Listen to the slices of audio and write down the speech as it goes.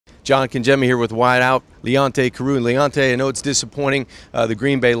John Kangemi here with wide out Leonte Carroo. Leonte, I know it's disappointing, the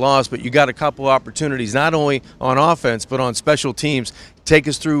Green Bay loss, but you got a couple of opportunities, not only on offense, but on special teams. Take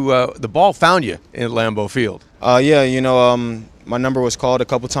us through, the ball found you in Lambeau Field. Yeah, my number was called a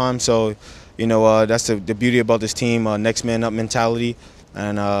couple times, so, that's the beauty about this team, next man up mentality.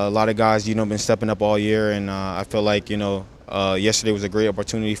 And a lot of guys, been stepping up all year, and I feel like, yesterday was a great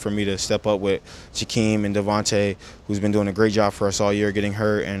opportunity for me to step up with Jakeem and Devontae, who's been doing a great job for us all year, getting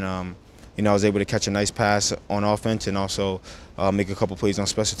hurt, and I was able to catch a nice pass on offense and also make a couple plays on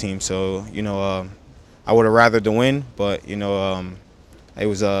special teams. So, I would have rather the win, but it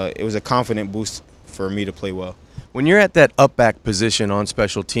was a confident boost for me to play well. When you're at that up back position on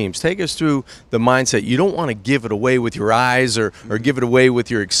special teams, take us through the mindset. You don't want to give it away with your eyes or give it away with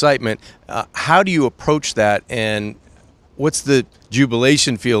your excitement. How do you approach that, and what's the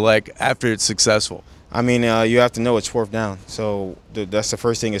jubilation feel like after it's successful? I mean, you have to know it's fourth down. So that's the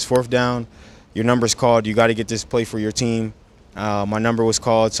first thing, is fourth down. Your number's called. You got to get this play for your team. My number was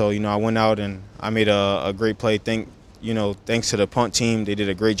called, so I went out and I made a great play. Thanks to the punt team, they did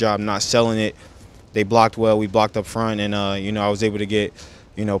a great job not selling it. They blocked well. We blocked up front, and I was able to get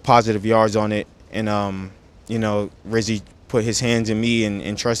positive yards on it. And Rizzy put his hands in me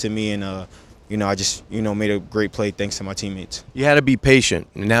and trusted me, and I just made a great play thanks to my teammates. You had to be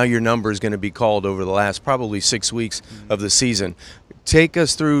patient. Now your number is going to be called over the last probably 6 weeks of the season. Take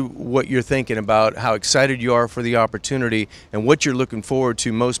us through what you're thinking about, how excited you are for the opportunity, and what you're looking forward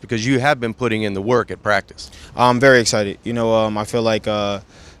to most, because you have been putting in the work at practice. I'm very excited. I feel like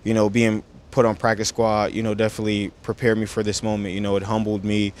being put on practice squad, definitely prepared me for this moment. It humbled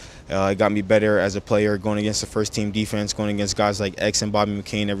me. It got me better as a player, going against the first team defense, going against guys like X and Bobby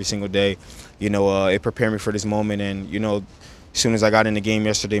McCain every single day. It prepared me for this moment. And as soon as I got in the game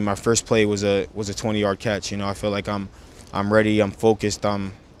yesterday, my first play was a 20-yard catch. I feel like I'm ready, I'm focused,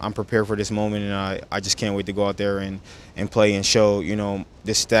 I'm prepared for this moment, and I just can't wait to go out there and play and show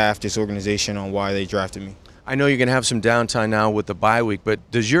this staff, this organization, on why they drafted me. I know you're going to have some downtime now with the bye week, but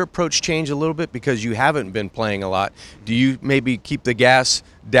does your approach change a little bit because you haven't been playing a lot? Do you maybe keep the gas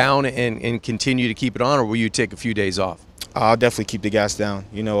down and continue to keep it on, or will you take a few days off? I'll definitely keep the gas down.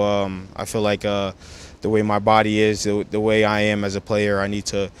 I feel like the way my body is, the way I am as a player, I need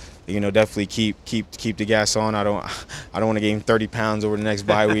to definitely keep the gas on. I don't want to gain 30 pounds over the next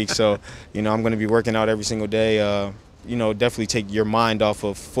bye week, so I'm going to be working out every single day. Definitely take your mind off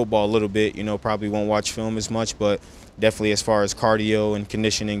of football a little bit. Probably won't watch film as much, but definitely as far as cardio and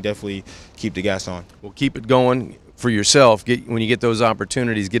conditioning, definitely keep the gas on. Well, keep it going for yourself. When you get those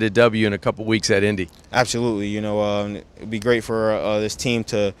opportunities, get a W in a couple weeks at Indy. Absolutely. It'd be great for this team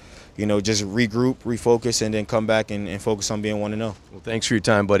to, just regroup, refocus, and then come back and focus on being 1-0. Well, thanks for your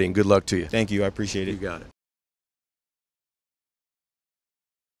time, buddy, and good luck to you. Thank you. I appreciate it. You got it.